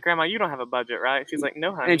 And you're like, Grandma, you don't have a budget, right? She's like,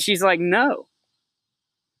 no, honey. And she's like, no.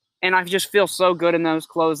 And I just feel so good in those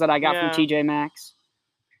clothes that I got from TJ Maxx.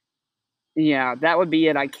 Yeah, that would be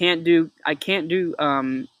it. I can't do I can't do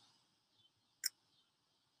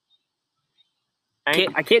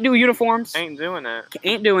uniforms. Ain't doing it.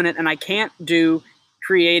 Ain't doing it, and I can't do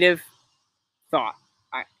creative thought.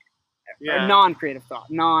 Non-creative thought.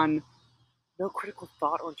 No critical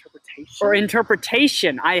thought or interpretation? Or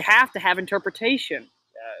interpretation. I have to have interpretation.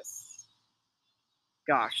 Yes.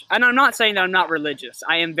 Gosh. And I'm not saying that I'm not religious.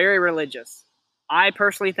 I am very religious. I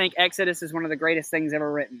personally think Exodus is one of the greatest things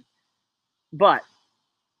ever written. But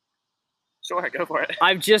sure, go for it.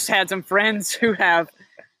 I've just had some friends who have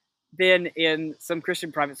been in some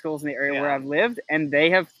Christian private schools in the area where I've lived, and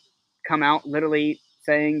they have come out literally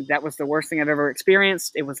saying that was the worst thing I've ever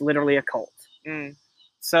experienced. It was literally a cult. Mm.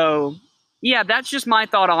 So, yeah, that's just my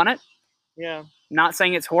thought on it. Yeah. Not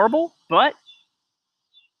saying it's horrible, but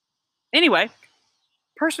anyway,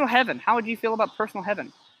 personal heaven. How would you feel about personal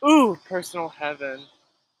heaven? Ooh, personal heaven.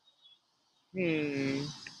 I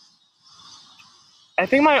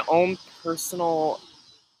think my own personal,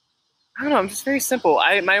 I don't know, I'm just very simple.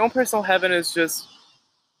 My own personal heaven is just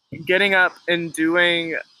getting up and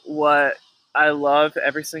doing what I love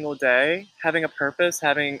every single day, having a purpose,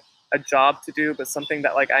 having a job to do, but something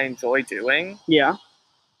that like I enjoy doing. Yeah.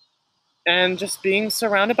 And just being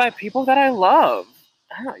surrounded by people that I love.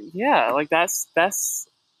 Yeah, like that's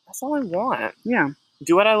all I want. Yeah.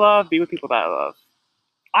 Do what I love, be with people that I love.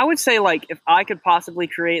 I would say, like, if I could possibly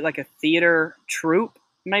create, like, a theater troupe,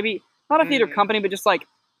 maybe, not a theater company, but just, like,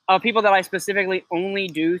 people that I specifically only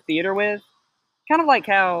do theater with. Kind of like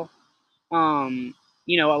how,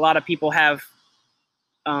 you know, a lot of people have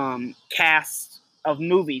casts of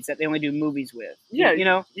movies that they only do movies with. Yeah. You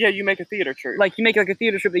know? Yeah, you make a theater troupe. Like, you make, like, a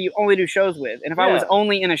theater troupe that you only do shows with. And if I was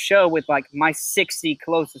only in a show with, like, my 60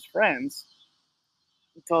 closest friends.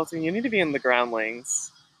 Dalton, you need to be in the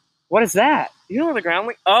Groundlings. What is that? You know the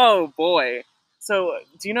Groundlings? Oh, boy. So,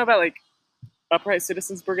 do you know about, like, Upright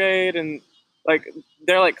Citizens Brigade? And, like,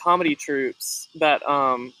 they're, like, comedy troupes that,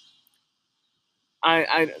 but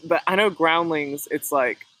I know Groundlings, it's,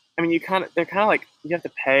 like, I mean, they're kind of, like, you have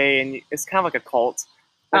to pay, and it's kind of like a cult.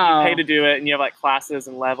 Like, you pay to do it, and you have, like, classes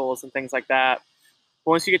and levels and things like that.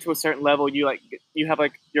 But once you get to a certain level, you have,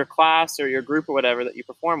 like, your class or your group or whatever that you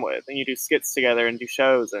perform with, and you do skits together and do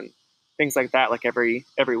shows and things like that, like, every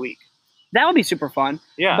week. That would be super fun.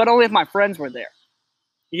 Yeah. But only if my friends were there.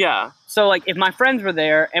 Yeah. So, like, if my friends were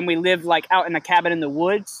there and we lived, like, out in a cabin in the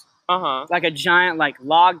woods, like a giant, like,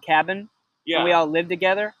 log cabin, and we all lived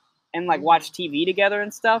together and, like, watched TV together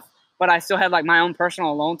and stuff, but I still had, like, my own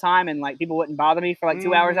personal alone time and, like, people wouldn't bother me for, like,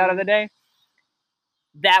 2 hours out of the day,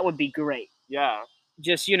 that would be great. Yeah.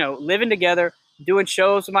 Just, you know, living together, doing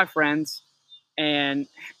shows with my friends, and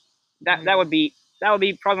that would be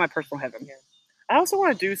probably my personal heaven. Yeah. I also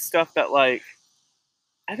want to do stuff that, like,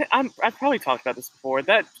 I've probably talked about this before,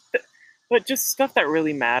 but just stuff that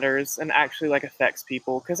really matters and actually, like, affects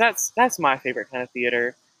people, because that's my favorite kind of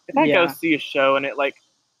theater. If I go see a show and it, like,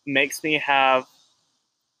 makes me have,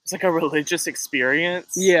 it's like a religious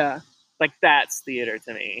experience. Yeah. Like, that's theater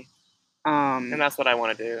to me. And that's what I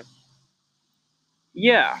want to do.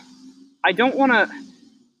 Yeah.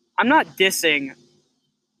 I'm not dissing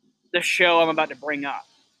the show I'm about to bring up,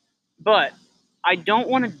 but I don't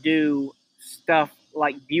want to do stuff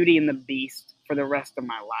like Beauty and the Beast for the rest of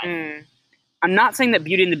my life. I'm not saying that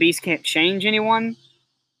Beauty and the Beast can't change anyone,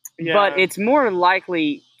 but it's more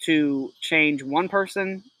likely to change one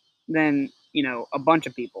person than, you know, a bunch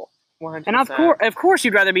of people. 100%. And of course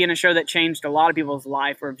you'd rather be in a show that changed a lot of people's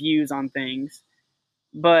life or views on things.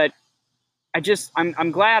 But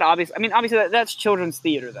I'm glad, obviously. I mean, obviously that's children's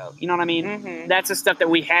theater, though. You know what I mean? That's the stuff that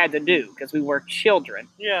we had to do because we were children.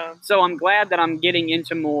 Yeah. So I'm glad that I'm getting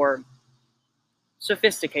into more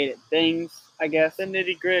sophisticated things, I guess. The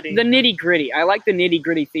nitty-gritty. The nitty-gritty. I like the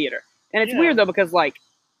nitty-gritty theater. And it's weird, though, because, like,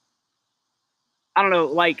 I don't know,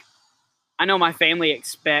 like, I know my family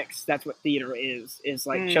expects that's what theater is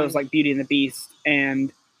like shows like Beauty and the Beast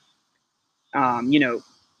and, you know,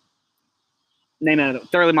 name it,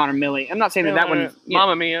 Thoroughly Modern Millie. I'm not saying that one.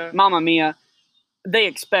 Mamma Mia. Mamma Mia. They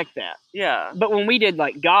expect that. Yeah. But when we did,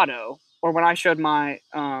 like, Gatto, or when I showed my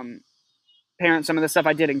parents some of the stuff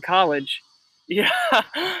I did in college,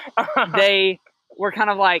 they were kind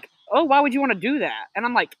of like, oh, why would you want to do that? And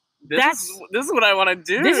I'm like, this is what I want to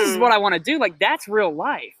do. This is what I want to do. Like, that's real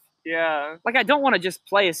life. Yeah. Like, I don't want to just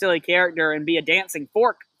play a silly character and be a dancing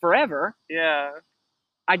fork forever. Yeah.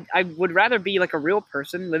 I would rather be like a real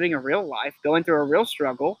person living a real life, going through a real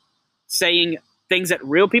struggle, saying things that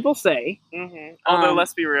real people say. Although,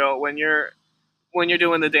 let's be real, when you're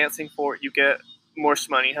doing the dancing fork, you get more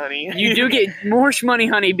shmoney, honey. You do get more shmoney,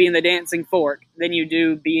 honey, being the dancing fork than you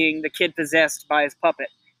do being the kid possessed by his puppet.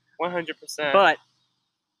 100%. But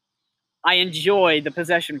I enjoy the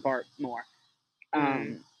possession part more.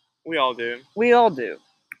 We all do. We all do.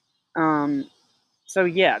 So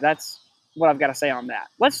yeah, that's what I've got to say on that.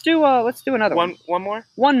 Let's do another one. One more?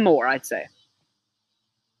 One more, I'd say.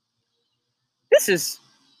 this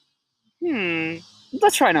is.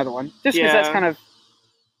 Let's try another one. Just because that's kind of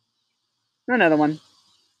another one.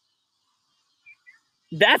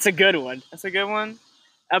 That's a good one. That's a good one.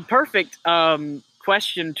 A perfect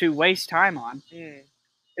question to waste time on.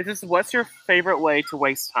 Is this what's your favorite way to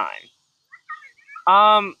waste time?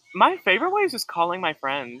 My favorite way is just calling my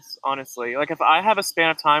friends, honestly. Like, if I have a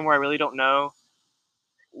span of time where I really don't know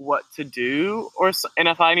what to do, and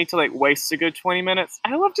if I need to, like, waste a good 20 minutes,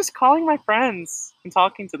 I love just calling my friends and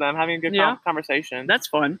talking to them, having a good conversation. That's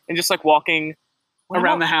fun. And just, like, walking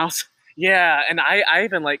around the house. Yeah, and I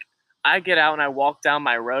even, like, I get out and I walk down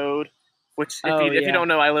my road, which, if you don't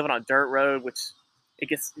know, I live on a dirt road, which it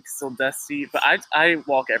gets still dusty, but I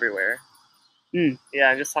walk everywhere.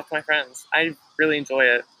 Yeah, and just talk to my friends. I really enjoy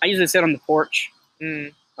it. I usually sit on the porch.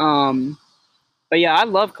 But yeah, I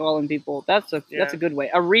love calling people. That's a good way.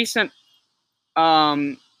 A recent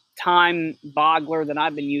time boggler that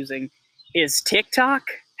I've been using is TikTok.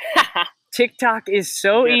 TikTok is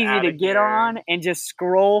so easy to get on and just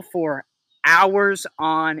scroll for hours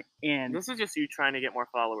on end. This is just you trying to get more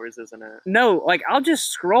followers, isn't it? No, like, I'll just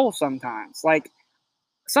scroll sometimes. Like,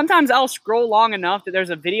 sometimes I'll scroll long enough that there's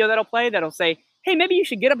a video that'll play that'll say, hey, maybe you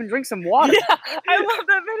should get up and drink some water. Yeah, I love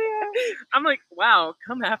that video. I'm like, wow,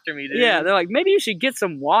 come after me, dude. Yeah, they're like, maybe you should get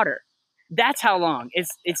some water. That's how long.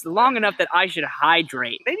 It's long enough that I should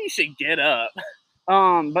hydrate. Maybe you should get up.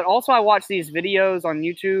 But also I watch these videos on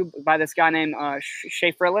YouTube by this guy named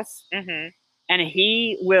Shay Frillis. And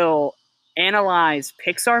he will analyze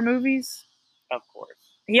Pixar movies. Of course.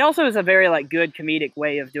 He also has a very, like, good comedic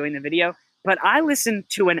way of doing the video. But I listened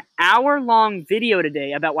to an hour-long video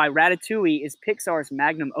today about why Ratatouille is Pixar's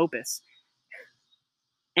magnum opus.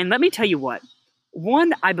 And let me tell you what.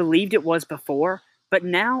 One, I believed it was before, but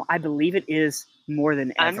now I believe it is more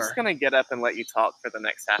than ever. I'm just going to get up and let you talk for the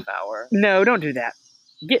next half hour. No, don't do that.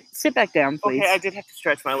 Sit back down, please. Okay, I did have to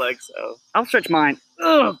stretch my legs, though. I'll stretch mine.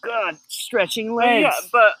 Oh, God. Stretching legs. Yeah,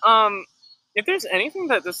 but if there's anything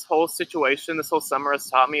that this whole situation, this whole summer has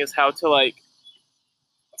taught me is how to, like,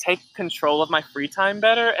 take control of my free time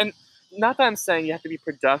better. And not that I'm saying you have to be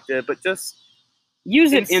productive, but just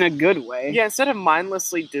use it in a good way. Yeah, instead of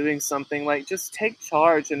mindlessly doing something, like, just take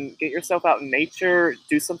charge and get yourself out in nature,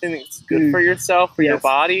 do something that's good for yourself, for your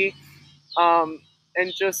body,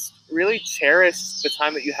 and just really cherish the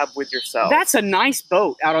time that you have with yourself. That's a nice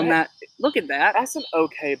boat out on that. Look at that. That's an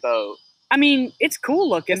okay boat. I mean, it's cool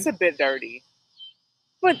looking. It's a bit dirty.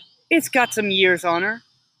 But it's got some years on her.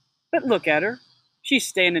 But look at her. She's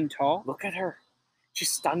standing tall. Look at her.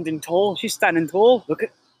 She's standing tall. She's standing tall. Look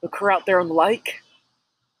her out there on the lake.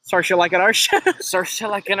 Saoirse like an Ursha. Saoirse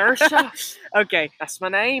like an Ursha. Okay. That's my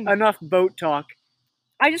name. Enough boat talk.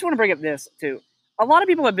 I just want to bring up this, too. A lot of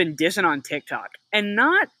people have been dissing on TikTok. And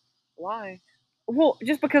not... Why? Well,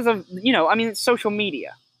 just because of, it's social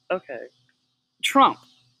media. Okay. Trump,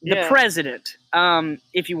 the president,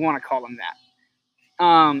 if you want to call him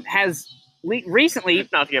that, has recently...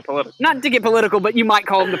 Not to get political. Not to get political, but you might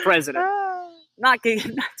call him the president. Not to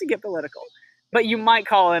get political. But you might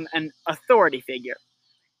call him an authority figure.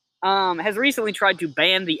 Has recently tried to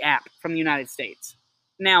ban the app from the United States.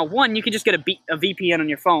 Now, one, you can just get a VPN on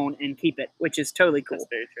your phone and keep it, which is totally cool. That's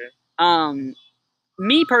very true.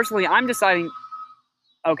 Me, personally, I'm deciding...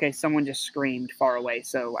 Okay, someone just screamed far away,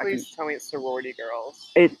 so Please tell me it's sorority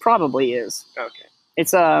girls. It probably is. Okay.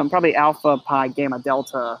 It's probably Alpha Pi Gamma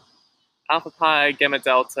Delta. Alpha Pi Gamma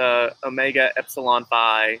Delta Omega Epsilon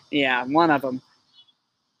Phi. Yeah, one of them.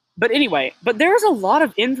 But anyway, there's a lot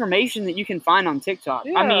of information that you can find on TikTok.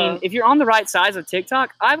 Yeah. I mean, if you're on the right sides of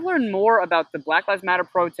TikTok, I've learned more about the Black Lives Matter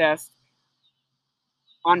protest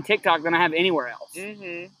on TikTok than I have anywhere else.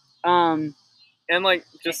 And, like,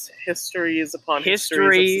 just histories upon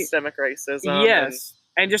histories of systemic racism. Yes.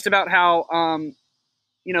 And just about how,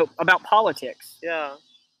 about politics. Yeah.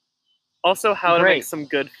 Also, how to make some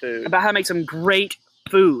good food. About how to make some great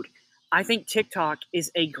food. I think TikTok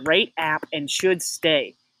is a great app and should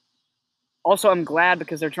stay. Also, I'm glad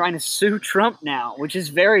because they're trying to sue Trump now, which is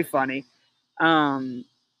very funny. I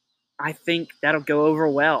think that'll go over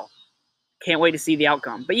well. Can't wait to see the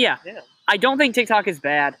outcome. But yeah. I don't think TikTok is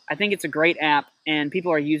bad. I think it's a great app, and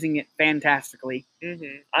people are using it fantastically.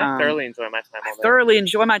 I thoroughly enjoy my time on there. I thoroughly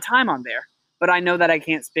enjoy my time on there, but I know that I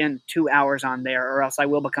can't spend 2 hours on there, or else I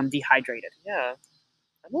will become dehydrated. Yeah.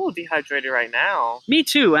 I'm a little dehydrated right now. Me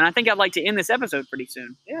too, and I think I'd like to end this episode pretty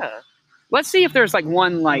soon. Yeah. Let's see if there's,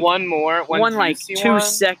 one more. One 2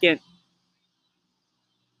 second.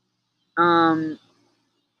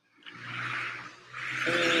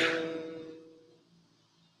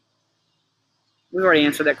 We've already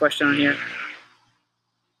answered that question on here.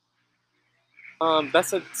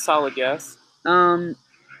 That's a solid guess.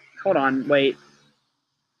 Hold on, wait.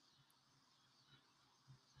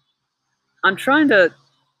 I'm trying to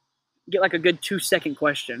get like a good 2-second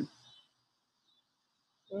question.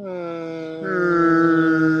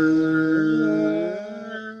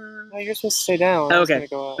 You're supposed to stay down. Okay.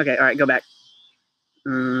 Okay, all right, go back. I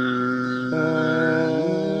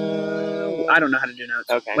don't know how to do notes.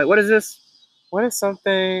 Okay. Wait, what is this? What is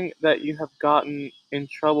something that you have gotten in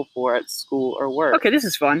trouble for at school or work? Okay, this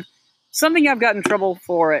is fun. Something I've gotten in trouble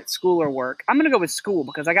for at school or work. I'm going to go with school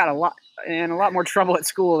because I got a lot more trouble at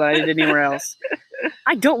school than I did anywhere else.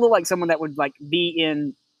 I don't look like someone that would like be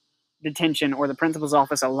in detention or the principal's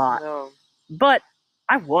office a lot. No. But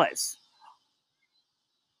I was.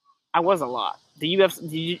 I was a lot. Do you have?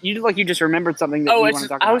 You look like you just remembered something that you want to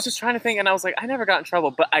talk about? I was just trying to think, and I was like, I never got in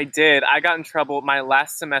trouble, but I did. I got in trouble my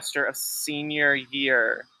last semester of senior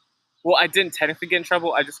year. Well, I didn't technically get in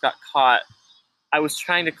trouble. I just got caught. I was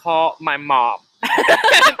trying to call my mom.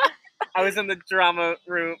 I was in the drama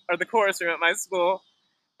room or the chorus room at my school,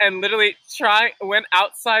 and literally went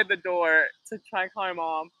outside the door to try and call my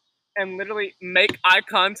mom, and literally make eye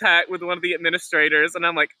contact with one of the administrators, and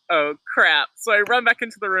I'm like, oh crap. So I run back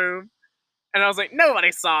into the room, and I was like,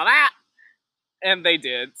 nobody saw that. And they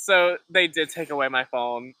did. So they did take away my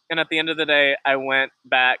phone. And at the end of the day, I went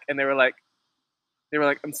back, and they were like,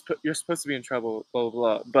 you're supposed to be in trouble, blah, blah,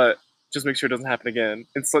 blah, but just make sure it doesn't happen again,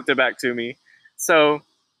 and slipped it back to me. So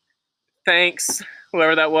thanks,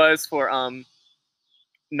 whoever that was, for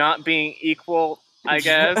not being equal, I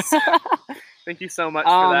guess. Thank you so much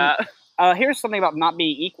for that. Here's something about not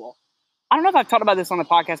being equal. I don't know if I've talked about this on the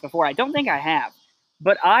podcast before. I don't think I have.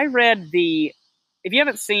 But I read if you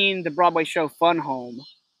haven't seen the Broadway show Fun Home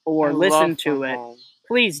or listened to it,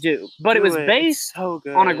 please do. But it was based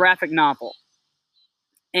on a graphic novel.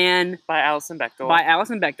 And by Alison Bechdel.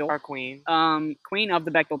 Our queen. Queen of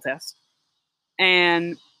the Bechdel test.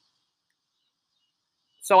 And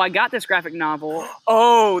so I got this graphic novel.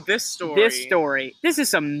 Oh, this story. This is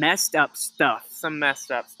some messed up stuff.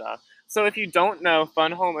 So if you don't know,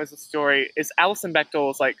 Fun Home is a story. It's Alison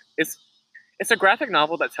Bechdel's it's a graphic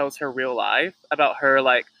novel that tells her real life about her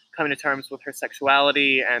like coming to terms with her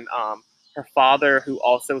sexuality, and her father, who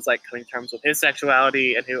also was like coming to terms with his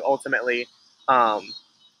sexuality, and who ultimately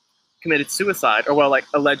committed suicide, or like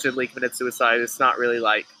allegedly committed suicide. It's not really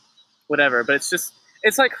like whatever, but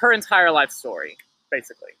it's like her entire life story,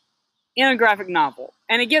 basically, in a graphic novel.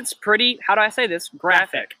 And it gets pretty, how do I say this?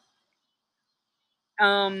 Graphic.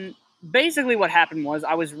 Basically what happened was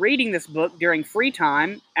I was reading this book during free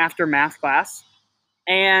time after math class,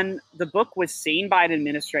 and the book was seen by an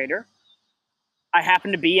administrator. I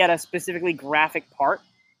happened to be at a specifically graphic part.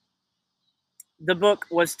 The book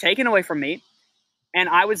was taken away from me, and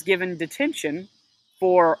I was given detention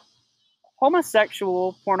for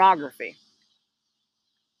homosexual pornography.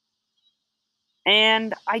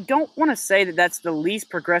 And I don't want to say that that's the least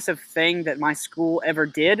progressive thing that my school ever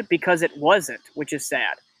did, because it wasn't, which is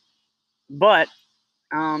sad. But,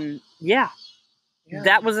 yeah,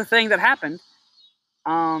 that was a thing that happened.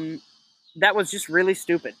 That was just really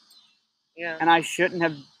stupid. Yeah. And I shouldn't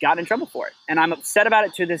have gotten in trouble for it. And I'm upset about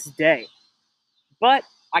it to this day. But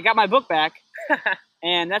I got my book back,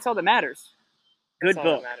 and that's all that matters. Good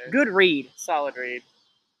book. Good read. Solid read.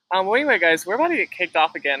 Well, anyway, guys, we're about to get kicked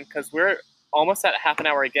off again because we're almost at half an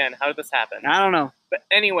hour again. How did this happen? I don't know. But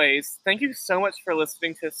anyways, thank you so much for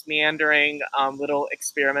listening to this meandering little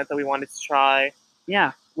experiment that we wanted to try.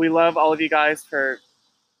 Yeah. We love all of you guys for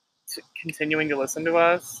continuing to listen to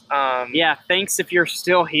us. Yeah, thanks if you're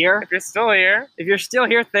still here. If you're still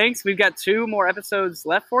here, thanks. We've got 2 more episodes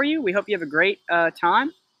left for you. We hope you have a great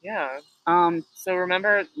time. Yeah. So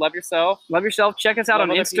remember, love yourself. Love yourself. Check us out on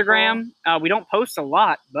Instagram. We don't post a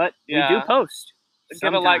lot, but we do post.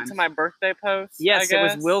 Give a like to my birthday post. Yes, it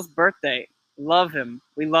was Will's birthday. Love him.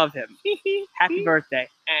 We love him. Happy birthday.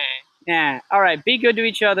 Yeah. All right. Be good to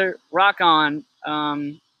each other. Rock on.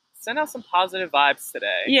 Send out some positive vibes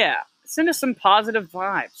today. Yeah. Send us some positive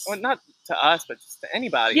vibes. Well, not to us, but just to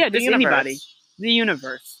anybody. Yeah, just anybody. The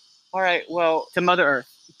universe. All right. Well, to Mother Earth.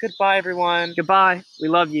 Goodbye, everyone. Goodbye. We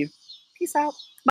love you. Peace out.